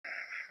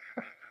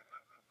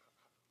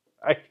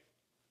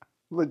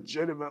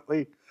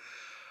Legitimately.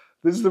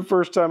 This is the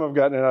first time I've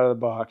gotten it out of the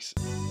box.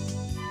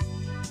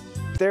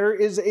 There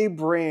is a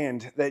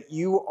brand that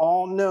you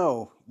all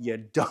know. You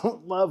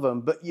don't love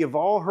them, but you've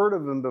all heard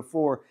of them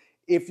before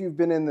if you've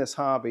been in this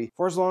hobby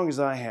for as long as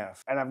I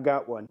have. And I've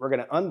got one. We're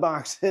gonna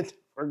unbox it,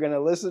 we're gonna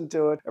listen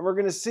to it, and we're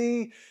gonna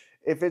see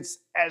if it's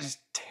as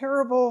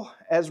terrible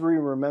as we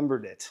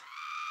remembered it.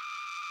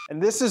 And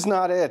this is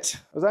not it.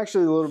 I was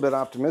actually a little bit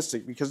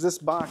optimistic because this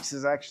box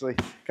has actually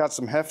got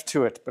some heft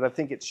to it, but I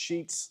think it's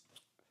sheets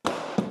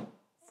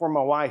for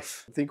my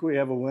wife. I think we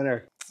have a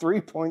winner.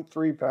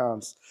 3.3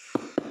 pounds.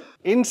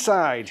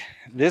 Inside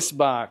this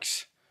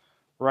box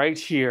right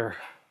here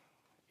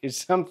is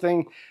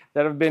something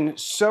that I've been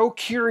so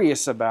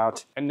curious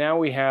about, and now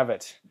we have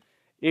it.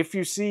 If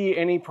you see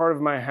any part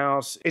of my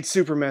house, it's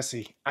super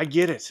messy. I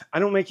get it. I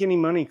don't make any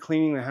money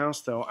cleaning the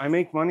house though. I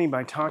make money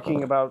by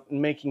talking about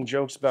and making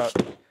jokes about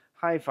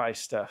hi-fi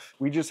stuff.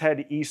 We just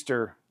had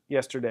Easter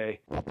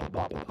yesterday.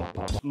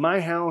 My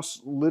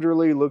house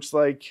literally looks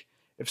like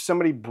if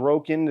somebody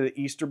broke into the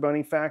Easter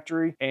Bunny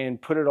factory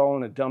and put it all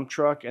in a dump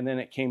truck and then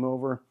it came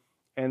over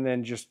and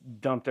then just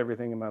dumped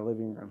everything in my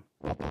living room.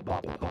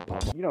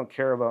 You don't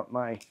care about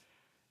my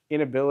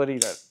inability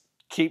to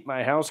keep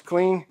my house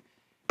clean.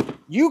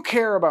 You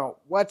care about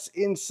what's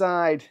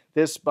inside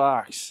this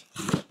box.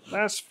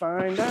 Let's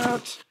find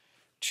out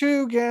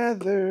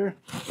together.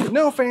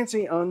 No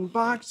fancy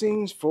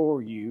unboxings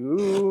for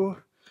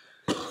you.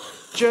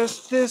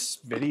 Just this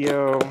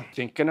video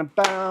thinking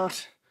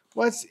about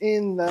what's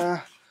in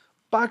the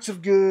box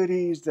of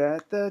goodies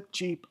that the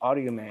cheap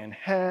audio man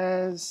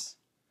has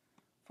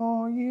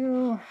for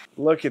you.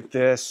 Look at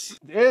this.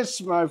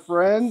 This, my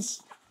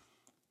friends,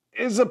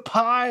 is a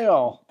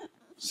Pyle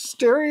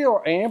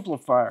stereo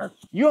amplifier.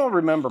 You all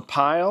remember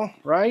Pyle,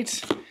 right?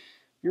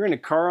 You're into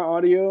car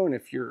audio, and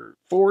if you're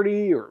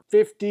 40 or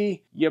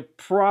 50, you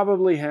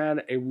probably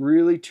had a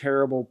really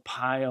terrible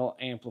Pyle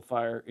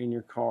amplifier in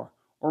your car,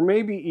 or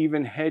maybe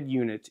even head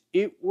unit.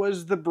 It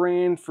was the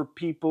brand for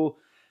people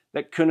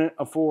that couldn't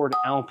afford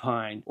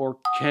Alpine or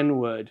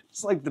Kenwood.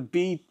 It's like the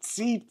B,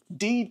 C,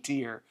 D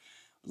tier.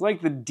 It's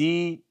like the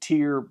D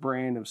tier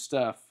brand of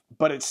stuff.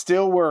 But it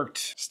still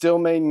worked, still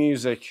made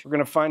music. We're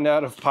gonna find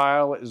out if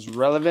Pyle is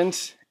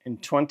relevant in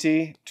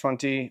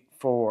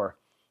 2024.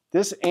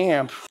 This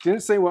amp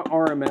didn't say what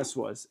RMS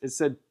was. It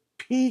said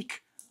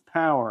peak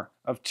power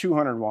of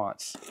 200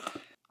 watts.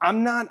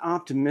 I'm not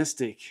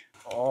optimistic.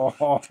 Hey,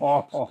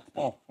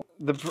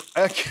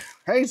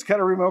 it's got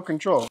a remote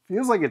control.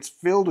 Feels like it's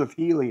filled with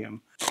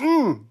helium.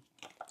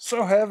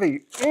 So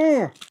heavy.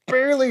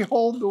 Barely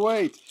hold the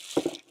weight.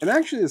 It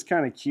actually is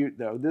kind of cute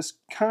though. This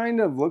kind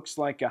of looks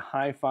like a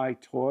hi-fi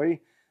toy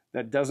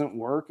that doesn't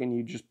work and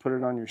you just put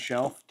it on your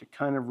shelf to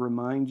kind of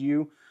remind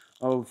you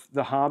of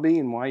the hobby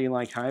and why you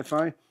like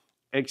hi-fi.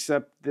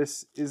 Except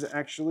this is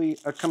actually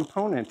a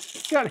component.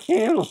 It's got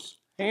handles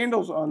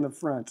on the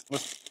front.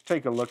 Let's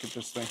take a look at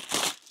this thing.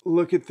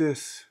 Look at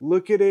this.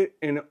 Look at it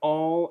in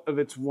all of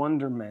its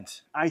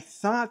wonderment. I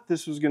thought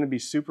this was going to be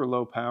super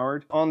low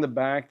powered. On the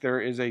back,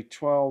 there is a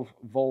 12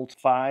 volt,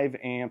 5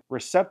 amp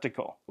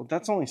receptacle. Well,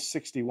 that's only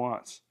 60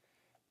 watts.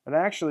 It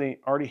actually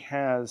already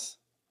has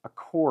a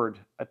cord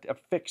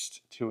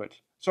affixed to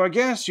it. So I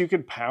guess you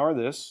could power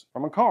this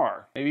from a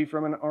car, maybe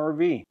from an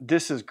RV.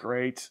 This is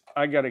great.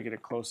 I got to get a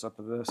close up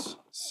of this.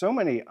 So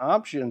many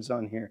options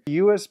on here.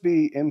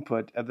 USB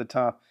input at the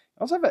top.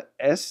 I also have an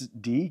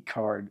SD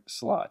card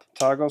slot.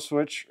 Toggle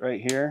switch right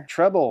here.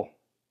 Treble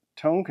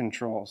tone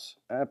controls.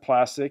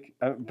 Plastic,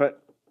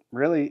 but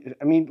really,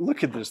 I mean,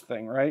 look at this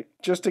thing, right?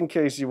 Just in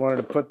case you wanted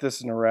to put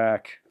this in a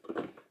rack,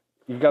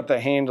 you've got the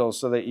handle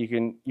so that you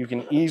can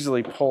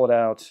easily pull it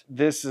out.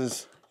 This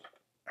is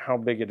how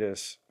big it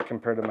is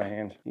compared to my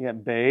hand. You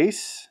got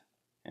bass,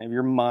 you have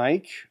your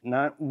mic,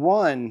 not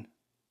one,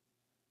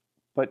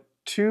 but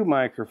 2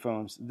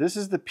 microphones. This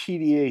is the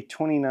PDA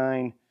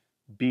 29BU.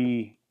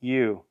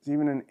 There's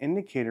even an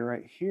indicator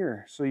right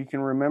here so you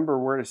can remember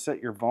where to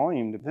set your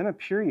volume. Then up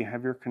here you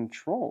have your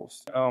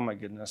controls. Oh my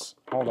goodness,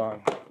 hold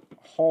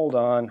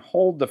on,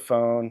 hold the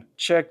phone.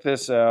 Check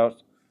this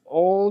out.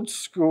 Old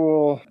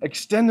school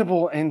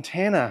extendable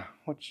antenna,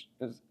 which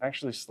is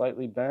actually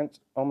slightly bent.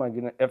 Oh my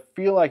goodness, I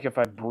feel like if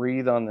I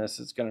breathe on this,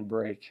 it's gonna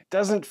break.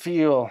 Doesn't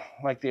feel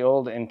like the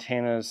old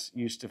antennas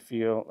used to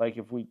feel, like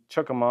if we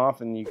took them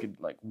off and you could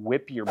like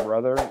whip your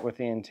brother with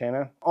the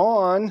antenna.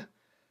 On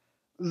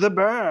the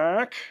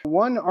back,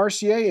 1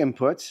 RCA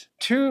input,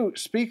 2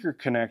 speaker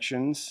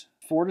connections,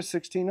 4 to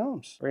 16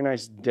 ohms. Very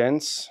nice,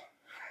 dense.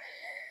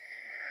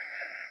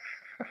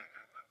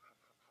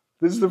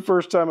 This is the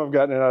first time I've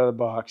gotten it out of the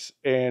box,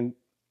 and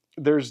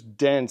there's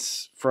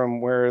dents from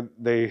where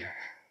they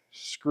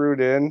screwed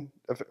in.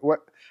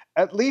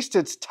 At least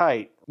it's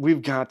tight.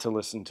 We've got to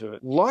listen to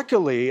it.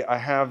 Luckily, I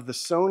have the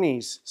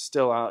Sonys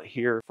still out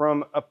here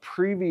from a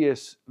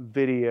previous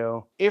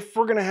video. If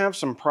we're gonna have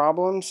some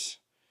problems,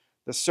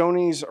 the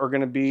Sonys are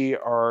gonna be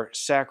our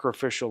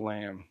sacrificial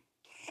lamb.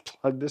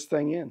 Plug this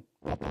thing in.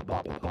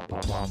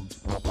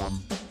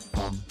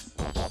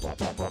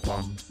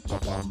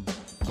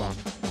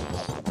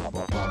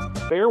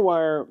 Bare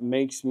wire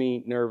makes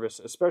me nervous,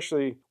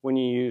 especially when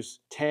you use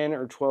 10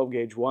 or 12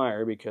 gauge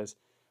wire because,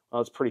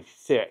 well, it's pretty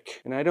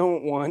thick. And I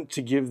don't want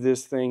to give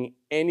this thing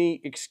any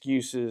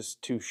excuses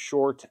to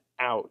short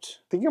out.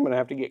 I think I'm gonna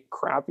have to get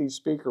crappy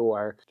speaker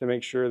wire to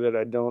make sure that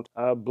I don't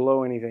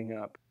blow anything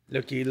up.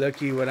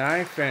 Looky what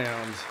I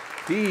found.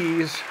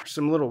 These are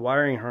some little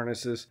wiring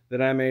harnesses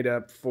that I made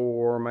up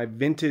for my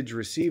vintage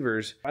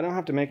receivers. I don't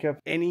have to make up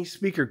any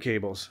speaker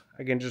cables.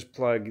 I can just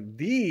plug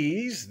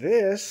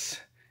this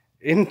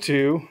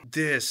into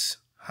this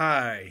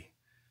high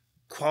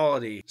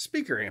quality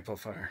speaker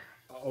amplifier.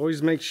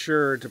 Always make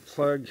sure to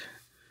plug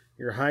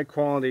your high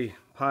quality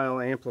Pyle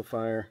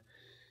amplifier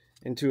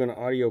into an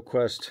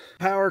AudioQuest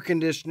power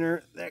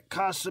conditioner that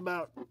costs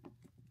about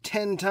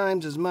 10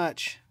 times as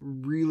much.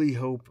 Really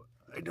hope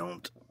I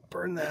don't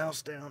burn the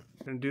house down.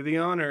 Gonna do the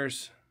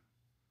honors.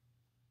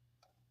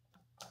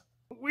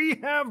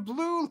 We have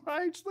blue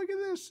lights. Look at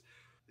this.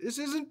 This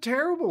isn't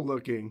terrible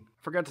looking.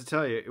 I forgot to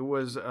tell you, it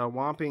was a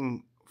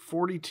whopping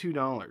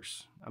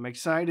 $42. I'm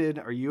excited.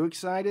 Are you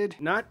excited?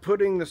 Not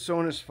putting the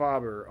Sonus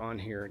Faber on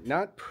here.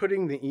 Not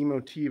putting the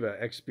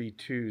Emotiva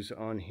XB2s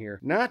on here.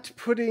 Not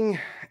putting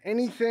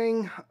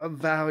anything of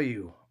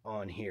value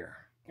on here.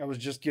 I was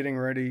just getting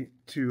ready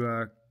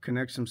to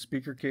connect some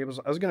speaker cables.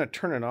 I was going to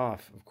turn it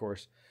off, of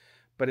course,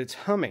 but it's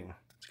humming.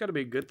 It's got to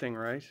be a good thing,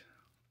 right?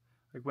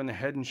 Like when the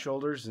Head and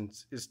Shoulders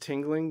is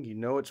tingling, you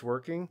know it's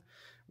working.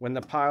 When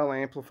the Pyle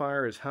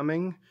amplifier is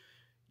humming,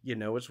 you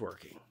know it's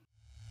working.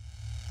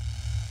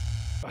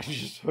 I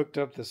just hooked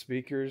up the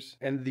speakers,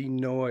 and the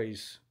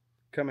noise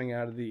coming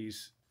out of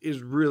these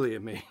is really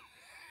amazing.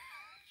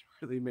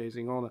 It's really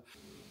amazing. Hold on.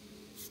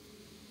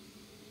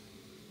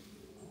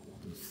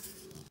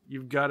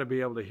 You've got to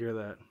be able to hear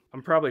that.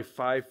 I'm probably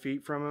 5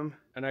 feet from him,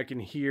 and I can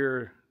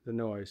hear the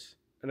noise.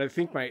 And I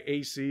think my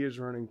AC is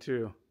running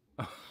too.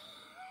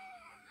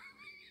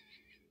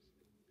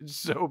 It's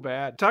so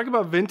bad. Talk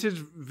about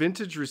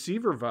vintage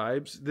receiver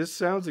vibes. This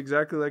sounds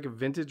exactly like a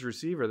vintage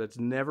receiver that's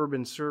never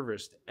been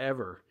serviced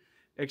ever.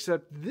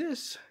 Except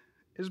this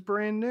is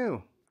brand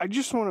new. I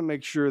just want to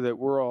make sure that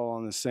we're all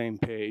on the same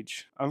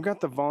page. I've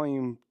got the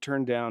volume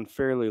turned down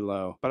fairly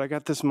low, but I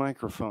got this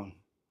microphone.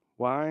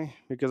 Why?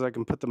 Because I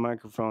can put the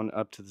microphone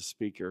up to the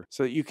speaker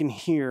so that you can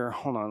hear.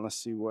 Hold on, let's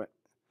see what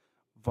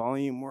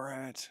volume we're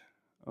at.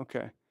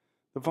 Okay.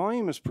 The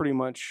volume is pretty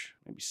much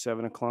maybe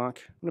 7 o'clock.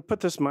 I'm going to put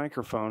this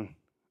microphone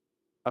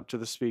up to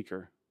the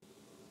speaker.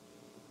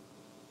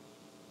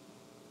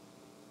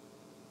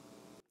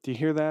 Do you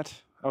hear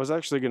that? I was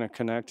actually going to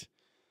connect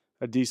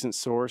a decent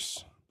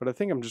source, but I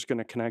think I'm just going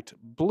to connect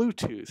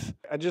Bluetooth.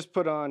 I just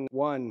put on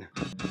one.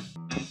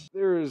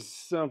 There is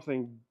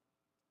something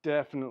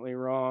definitely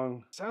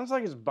wrong. Sounds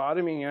like it's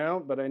bottoming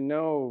out, but I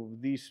know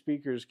these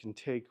speakers can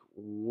take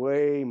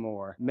way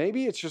more.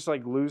 Maybe it's just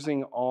like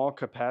losing all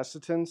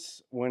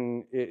capacitance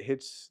when it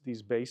hits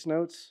these bass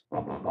notes.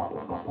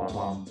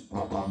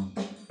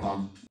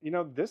 You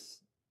know,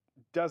 this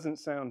doesn't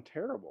sound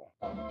terrible.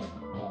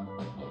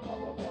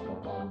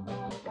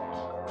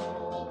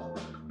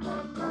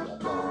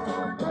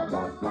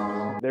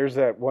 There's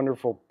that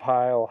wonderful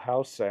Pyle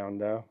house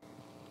sound though.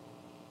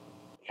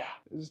 Yeah,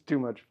 this is too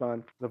much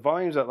fun. The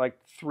volume's at like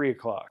 3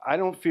 o'clock. I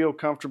don't feel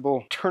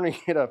comfortable turning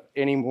it up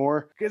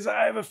anymore because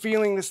I have a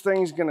feeling this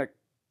thing's gonna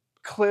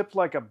clip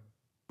like a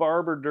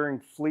barber during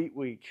Fleet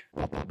Week.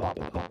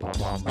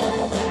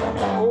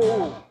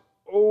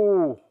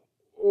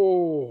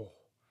 Oh.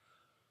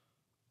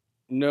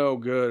 No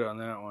good on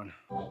that one.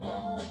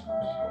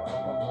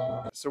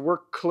 So we're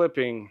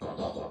clipping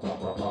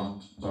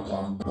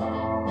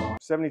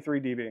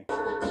 73 dB.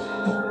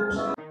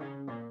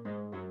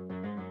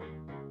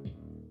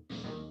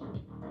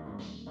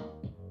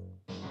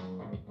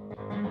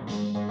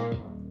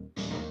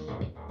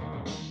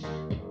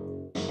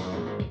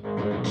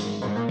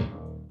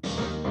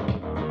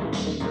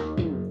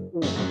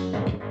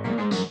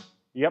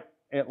 Yep,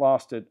 it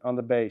lost it on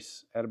the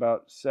bass at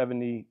about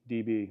 70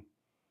 dB.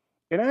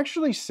 It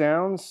actually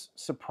sounds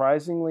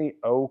surprisingly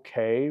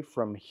okay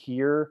from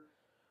here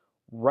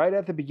right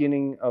at the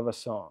beginning of a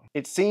song.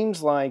 It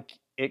seems like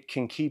it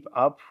can keep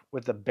up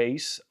with the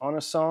bass on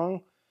a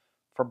song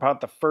for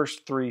about the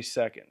first 3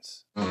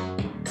 seconds.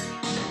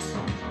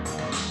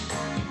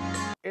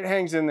 It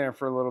hangs in there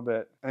for a little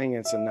bit. I think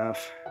it's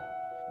enough.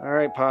 All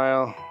right,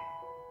 Pyle,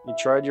 you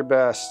tried your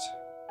best.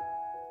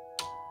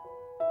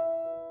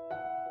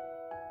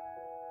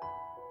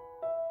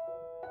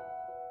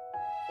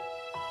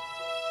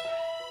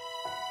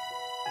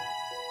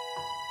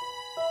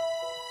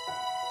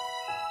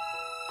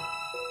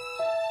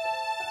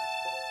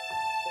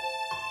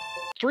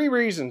 Three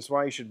reasons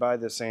why you should buy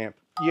this amp.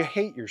 You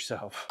hate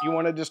yourself. You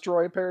want to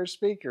destroy a pair of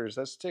speakers,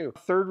 that's 2.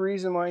 Third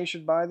reason why you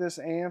should buy this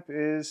amp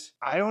is,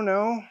 I don't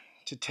know,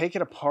 to take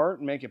it apart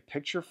and make a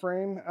picture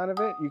frame out of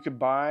it. You could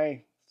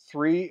buy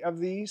 3 of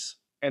these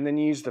and then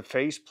use the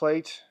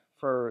faceplate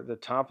for the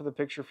top of the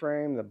picture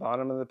frame, the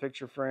bottom of the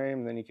picture frame,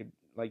 and then you could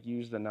like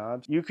use the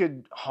knobs. You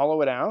could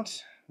hollow it out,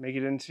 make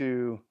it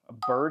into a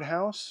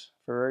birdhouse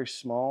for very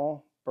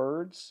small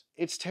birds.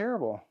 It's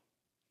terrible.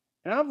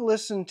 And I've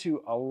listened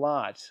to a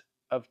lot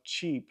of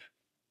cheap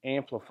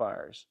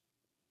amplifiers,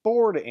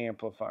 board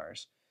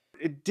amplifiers.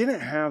 It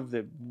didn't have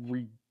the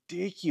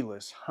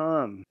ridiculous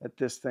hum that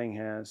this thing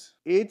has.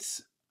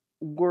 It's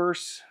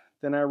worse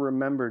than I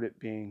remembered it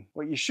being.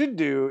 What you should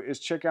do is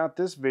check out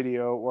this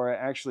video where I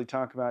actually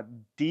talk about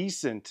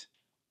decent,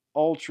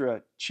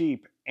 ultra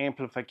cheap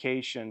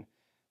amplification.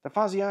 The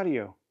Fuzzy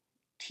Audio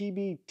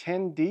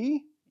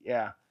TB10D?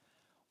 Yeah,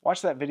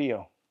 watch that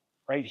video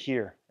right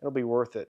here. It'll be worth it.